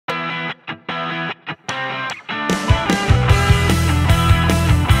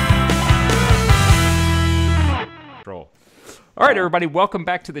All right, everybody, welcome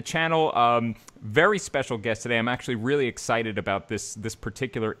back to the channel. Very special guest today. I'm actually really excited about this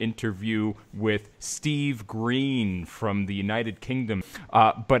particular interview with Steve Green from the United Kingdom.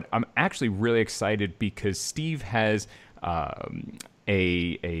 But I'm actually really excited because Steve has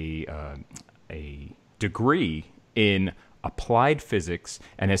a degree in applied physics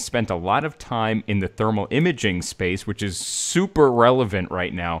and has spent a lot of time in the thermal imaging space, which is super relevant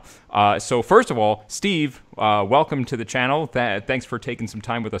right now. So first of all, Steve, welcome to the channel. Thanks for taking some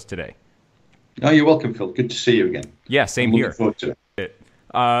time with us today. Oh, you're welcome, Phil. Good to see you again. Yeah, same I'm here. Looking forward to it.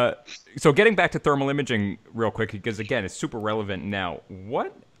 So getting back to thermal imaging real quick, because again, it's super relevant now.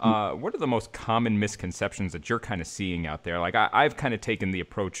 What are the most common misconceptions that you're kind of seeing out there? Like I've kind of taken the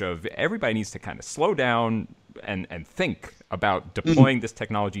approach of everybody needs to kind of slow down and think about deploying this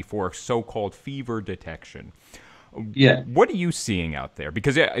technology for so-called fever detection. Yeah. What are you seeing out there?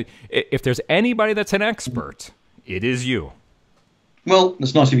 Because if there's anybody that's an expert, it is you. Well,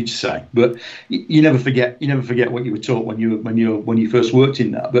 that's nice of you to say, but you never forget. You never forget what you were taught when you first worked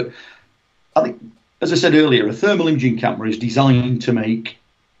in that. But I think, as I said earlier, a thermal imaging camera is designed to make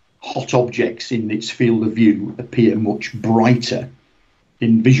hot objects in its field of view appear much brighter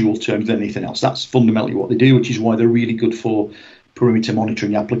in visual terms than anything else. That's fundamentally what they do, which is why they're really good for perimeter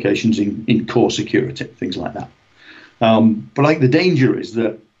monitoring applications in core security, things like that. But I think the danger is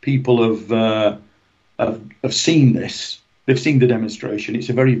that people have seen this. They've seen the demonstration. It's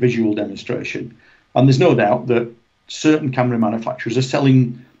a very visual demonstration. And there's no doubt that certain camera manufacturers are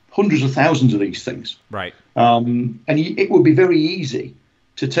selling hundreds of thousands of these things. Right. And it would be very easy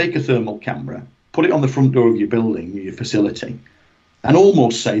to take a thermal camera, put it on the front door of your building, your facility, and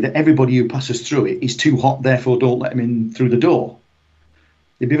almost say that everybody who passes through it is too hot, therefore don't let them in through the door.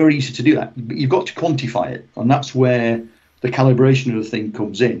 It'd be very easy to do that. But you've got to quantify it. And that's where the calibration of the thing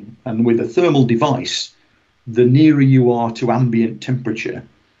comes in. And with a thermal device, the nearer you are to ambient temperature,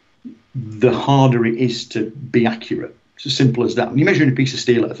 the harder it is to be accurate. It's as simple as that. When you're measuring a piece of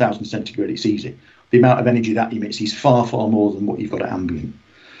steel at 1,000 centigrade, it's easy. The amount of energy that emits is far, far more than what you've got at ambient.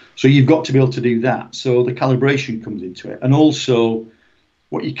 So you've got to be able to do that. So the calibration comes into it. And also,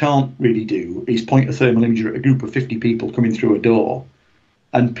 what you can't really do is point a thermal imager at a group of 50 people coming through a door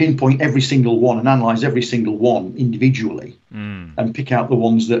and pinpoint every single one and analyze every single one individually and pick out the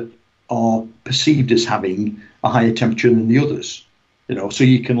ones that are perceived as having a higher temperature than the others. You know, so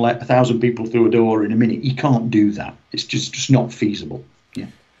you can let 1,000 people through a door in a minute. You can't do that. It's just not feasible. Yeah.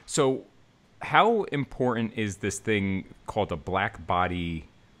 So how important is this thing called a blackbody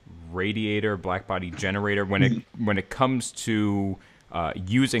radiator, blackbody generator, when it comes to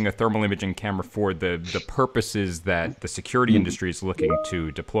using a thermal imaging camera for the purposes that the security industry is looking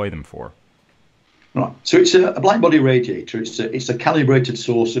to deploy them for? Right. So it's a blackbody radiator. It's a calibrated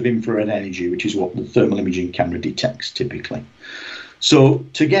source of infrared energy, which is what the thermal imaging camera detects typically. So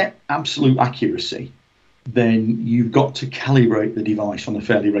to get absolute accuracy, then you've got to calibrate the device on a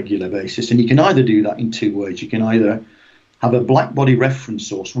fairly regular basis. And you can either do that in two ways. You can either have a blackbody reference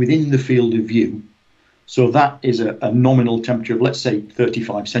source within the field of view. So that is a nominal temperature of, let's say,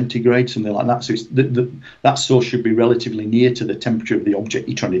 35 centigrade, something like that. So it's that source should be relatively near to the temperature of the object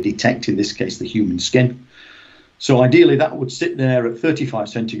you're trying to detect, in this case, the human skin. So ideally, that would sit there at 35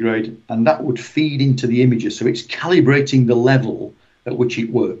 centigrade, and that would feed into the images. So it's calibrating the level at which it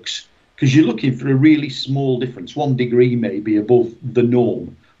works, because you're looking for a really small difference. 1 degree may be above the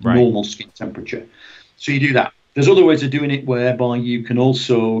norm, right, normal skin temperature. So you do that. There's other ways of doing it whereby you can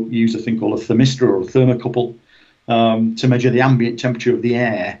also use a thing called a thermistor or a thermocouple to measure the ambient temperature of the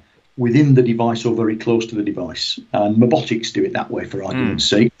air within the device or very close to the device. And robotics do it that way, for argument's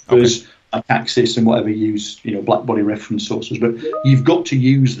sake. There's ASIS and whatever use, blackbody reference sources. But you've got to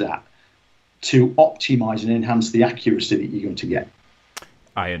use that to optimize and enhance the accuracy that you're going to get.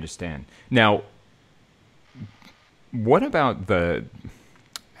 I understand. Now, what about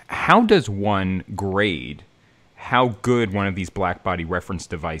how does one grade how good one of these blackbody reference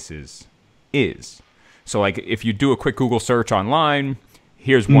devices is? So like if you do a quick Google search online,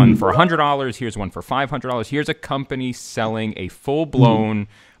 here's one for $100, here's one for $500, here's a company selling a full-blown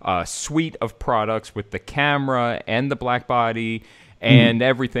suite of products with the camera and the blackbody and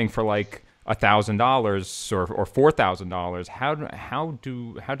everything for like $1,000 or $4,000.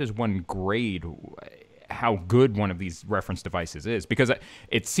 How does one grade how good one of these reference devices is? Because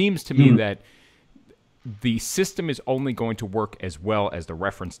it seems to me that the system is only going to work as well as the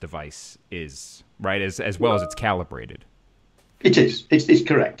reference device is, right? As well as it's calibrated. It is. It's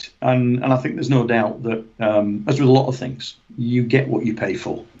correct. And I think there's no doubt that, as with a lot of things, you get what you pay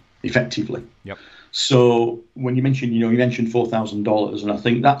for, effectively. Yep. So when you mentioned, you mentioned $4,000, and I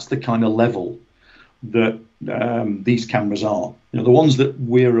think that's the kind of level that these cameras are. The ones that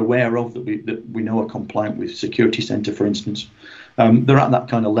we're aware of that we know are compliant with Security Centre, for instance, they're at that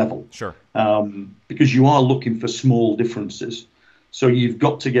kind of level. Sure. Because you are looking for small differences. So you've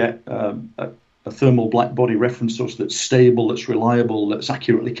got to get a thermal black body reference source that's stable, that's reliable, that's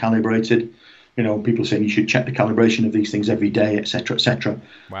accurately calibrated. People saying you should check the calibration of these things every day, etc., etc.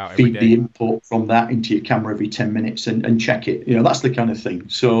 Wow, every Feed day. the input from that into your camera every 10 minutes and check it. That's the kind of thing.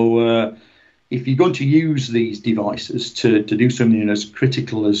 So if you're going to use these devices to do something as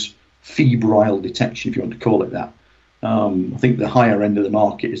critical as febrile detection, if you want to call it that, I think the higher end of the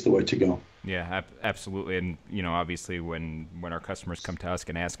market is the way to go. Yeah, absolutely. And, obviously when our customers come to us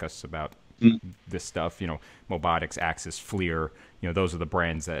and ask us about this stuff, Mobotics, ASIS, FLIR, those are the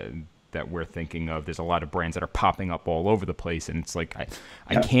brands that we're thinking of. There's a lot of brands that are popping up all over the place, and it's like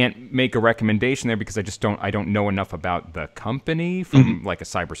I can't make a recommendation there because I don't know enough about the company from like a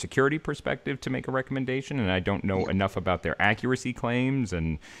cybersecurity perspective to make a recommendation, and I don't know enough about their accuracy claims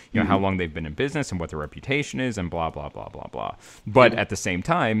and how long they've been in business and what their reputation is and blah blah blah blah blah. But at the same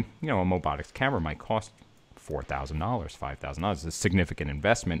time, a Mobotics camera might cost $4,000, $5,000. It's a significant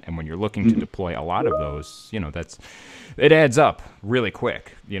investment, and when you're looking to deploy a lot of those, it adds up really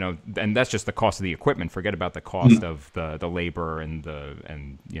quick. And that's just the cost of the equipment. Forget about the cost of the labor and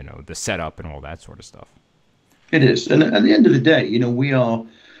the setup and all that sort of stuff. It is, and at the end of the day,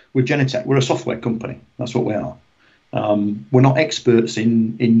 we're Genetec. We're a software company. That's what we are. We're not experts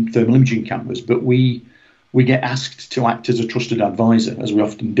in thermal imaging cameras, but we get asked to act as a trusted advisor, as we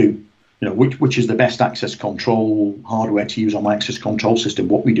often do. Which is the best access control hardware to use on my access control system?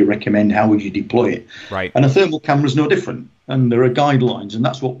 What would you recommend? How would you deploy it? Right. And a thermal camera is no different. And there are guidelines, and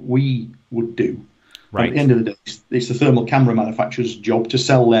that's what we would do. Right. At the end of the day, it's the thermal camera manufacturer's job to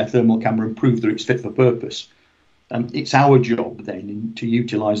sell their thermal camera and prove that it's fit for purpose. And it's our job then to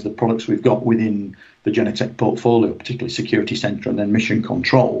utilise the products we've got within the Genetec portfolio, particularly Security Centre and then Mission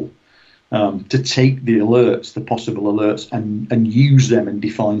Control, to take the alerts, the possible alerts, and use them and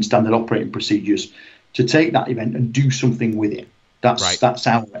define standard operating procedures to take that event and do something with it. That's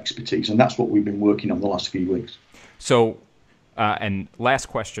our expertise, and that's what we've been working on the last few weeks. So, and last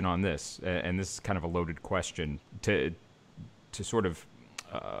question on this, and this is kind of a loaded question, to sort of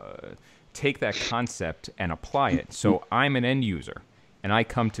take that concept and apply it. So I'm an end user, and I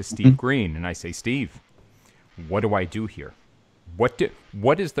come to Steve Green, and I say, Steve, what do I do here?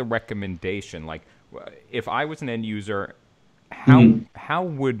 What is the recommendation? Like, if I was an end user, how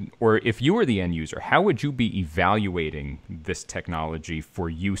would, or if you were the end user, how would you be evaluating this technology for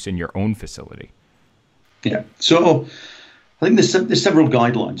use in your own facility? Yeah, so I think there's several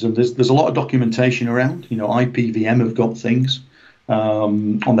guidelines, and there's a lot of documentation around. IPVM have got things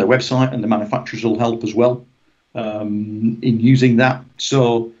on their website, and the manufacturers will help as well in using that.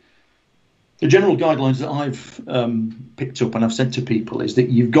 So the general guidelines that I've picked up and I've said to people is that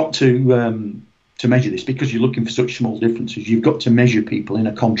you've got to measure this, because you're looking for such small differences. You've got to measure people in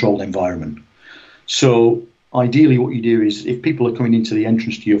a controlled environment. So ideally what you do is, if people are coming into the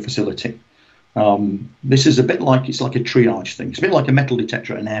entrance to your facility, this is it's like a triage thing. It's a bit like a metal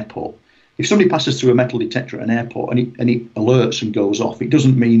detector at an airport. If somebody passes through a metal detector at an airport and it alerts and goes off, it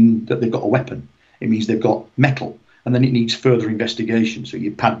doesn't mean that they've got a weapon. It means they've got metal. And then it needs further investigation. So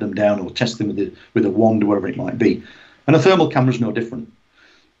you pat them down or test them with a wand or whatever it might be. And a thermal camera is no different.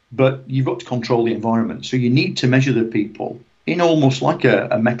 But you've got to control the environment. So you need to measure the people in almost like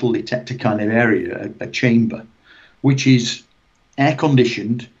a metal detector kind of area, a chamber, which is air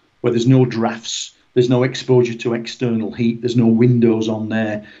conditioned, where there's no drafts, there's no exposure to external heat, there's no windows on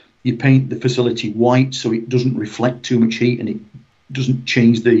there. You paint the facility white so it doesn't reflect too much heat and it doesn't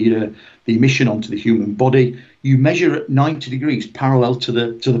change the emission onto the human body. You measure at 90 degrees parallel to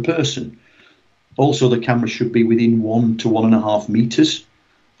the person. Also, the camera should be within 1 to 1.5 meters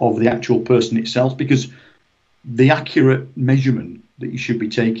of the actual person itself, because the accurate measurement that you should be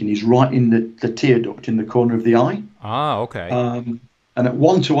taking is right in the tear duct in the corner of the eye. Ah, okay. And at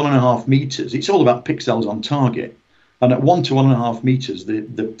 1 to 1.5 meters, it's all about pixels on target. And at 1 to 1.5 meters, the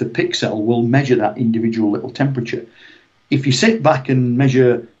pixel will measure that individual little temperature. If you sit back and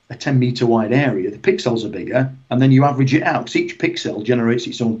measure a 10-meter wide area, the pixels are bigger, and then you average it out. So each pixel generates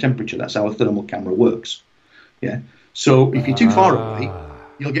its own temperature. That's how a thermal camera works. Yeah. So if you're too far away,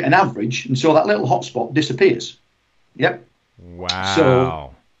 you'll get an average, and so that little hotspot disappears. Yep. Wow.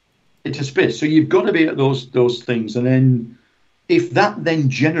 So it disappears. So you've got to be at those things, and then if that then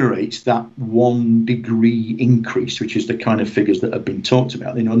generates that 1 degree increase, which is the kind of figures that have been talked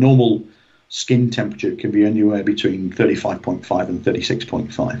about, normal skin temperature can be anywhere between 35.5 and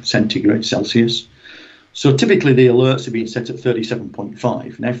 36.5 centigrade Celsius. So typically the alerts are being set at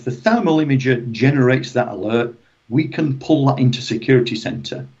 37.5. Now, if the thermal imager generates that alert, we can pull that into Security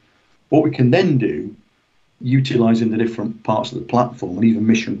Center. What we can then do, utilizing the different parts of the platform and even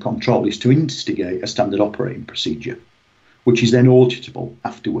mission control, is to instigate a standard operating procedure, which is then auditable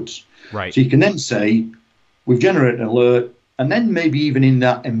afterwards. Right. So you can then say, we've generated an alert, and then maybe even in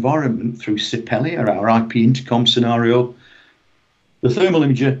that environment through Sipelia, our IP intercom scenario, the thermal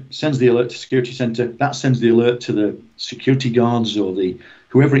imager sends the alert to Security Center. That sends the alert to the security guards or the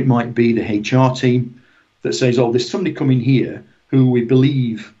whoever it might be, the HR team, that says, oh, there's somebody coming here who we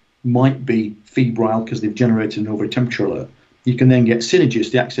believe might be febrile because they've generated an over temperature alert. You can then get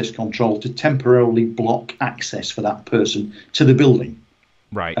Synergist, the access control, to temporarily block access for that person to the building.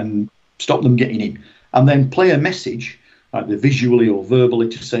 Right. And stop them getting in. And then play a message, either visually or verbally,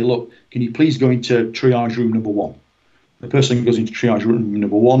 to say, look, can you please go into triage room number 1? The person goes into triage room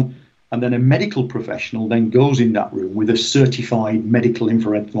number 1, and then a medical professional then goes in that room with a certified medical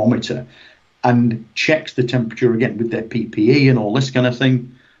infrared thermometer and checks the temperature again with their PPE and all this kind of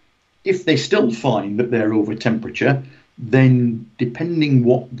thing. If they still find that they're over temperature, then depending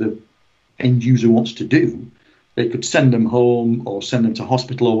what the end user wants to do, they could send them home or send them to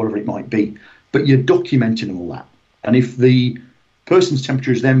hospital or whatever it might be. But you're documenting all that. And if the person's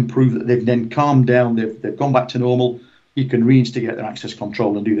temperatures then prove that they've then calmed down, they've gone back to normal, you can reinstigate their access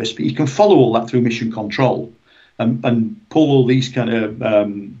control and do this. But you can follow all that through mission control and pull all these kind of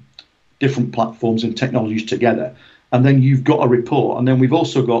different platforms and technologies together. And then you've got a report. And then we've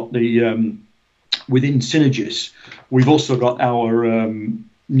also got the, within Synergis, we've also got our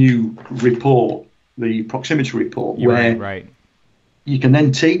new report, the proximity report, where you can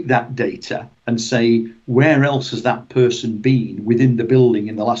then take that data and say, where else has that person been within the building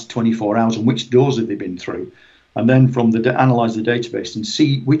in the last 24 hours and which doors have they been through? And then from the analyze the database and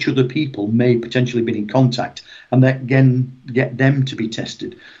see which other people may potentially been in contact, and then again get them to be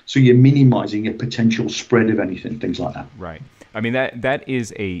tested. So you're minimizing a potential spread of anything, things like that. Right. I mean, that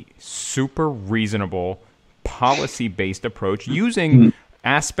is a super reasonable policy-based approach using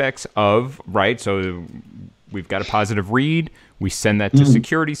aspects of, right, so we've got a positive read, we send that to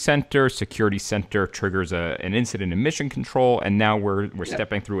Security Center triggers an incident in mission control, and now we're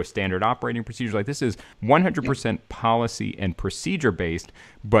stepping through a standard operating procedure. Like, this is 100% policy and procedure-based,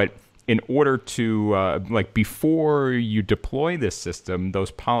 but in order to, like, before you deploy this system,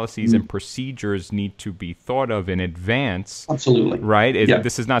 those policies and procedures need to be thought of in advance. Absolutely. Right?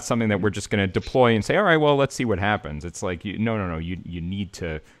 This is not something that we're just going to deploy and say, all right, well, let's see what happens. It's like, no. You need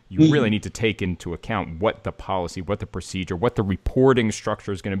to, you really need to take into account what the policy, what the procedure, what the reporting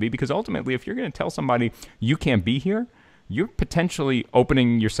structure is going to be. Because ultimately, if you're going to tell somebody you can't be here, you're potentially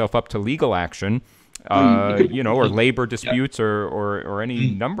opening yourself up to legal action. Or labor disputes or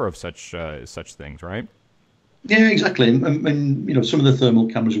any number of such things, right? Yeah, exactly. And some of the thermal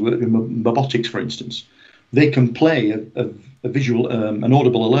cameras work in robotics, for instance. They can play a visual, an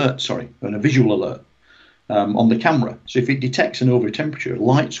audible alert, and a visual alert on the camera. So if it detects an over temperature,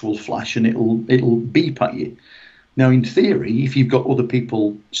 lights will flash and it'll beep at you. Now, in theory, if you've got other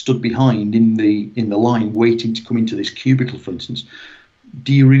people stood behind in the line waiting to come into this cubicle, for instance,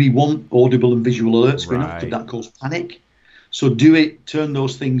 do you really want audible and visual alerts going off? Could that cause panic? So turn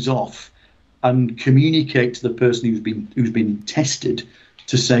those things off and communicate to the person who's been tested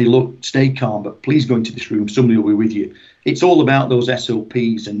to say, look, stay calm, but please go into this room, somebody will be with you. It's all about those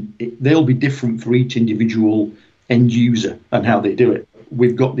SOPs, and they'll be different for each individual end user and how they do it.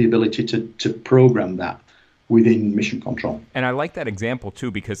 We've got the ability to program that within mission control. And I like that example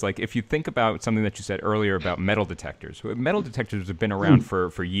too, because like if you think about something that you said earlier about metal detectors have been around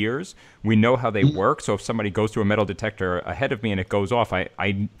for years. We know how they work. So if somebody goes to a metal detector ahead of me and it goes off,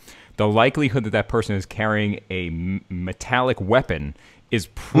 the likelihood that person is carrying a metallic weapon is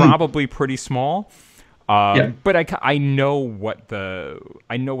probably pretty small. But I know what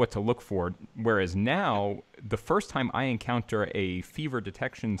to look for. Whereas now, the first time I encounter a fever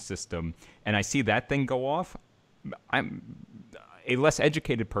detection system and I see that thing go off, I'm a less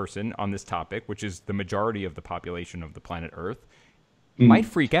educated person on this topic, which is the majority of the population of the planet Earth, might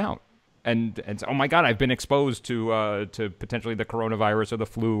freak out and say, oh my God, I've been exposed to potentially the coronavirus or the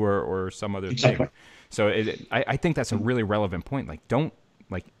flu or some other thing. So I think that's a really relevant point.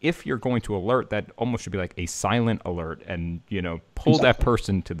 Like, if you're going to alert, that almost should be like a silent alert and, pull that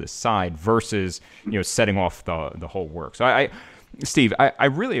person to the side versus, setting off the whole work. So Steve, I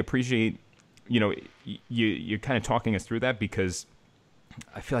really appreciate, you kind of talking us through that, because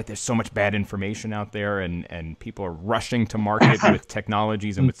I feel like there's so much bad information out there, and people are rushing to market with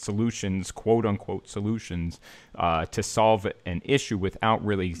technologies and with solutions, quote unquote solutions, to solve an issue without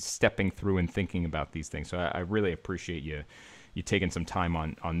really stepping through and thinking about these things. So I really appreciate you taking some time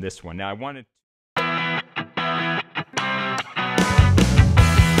on this one. Now I wanted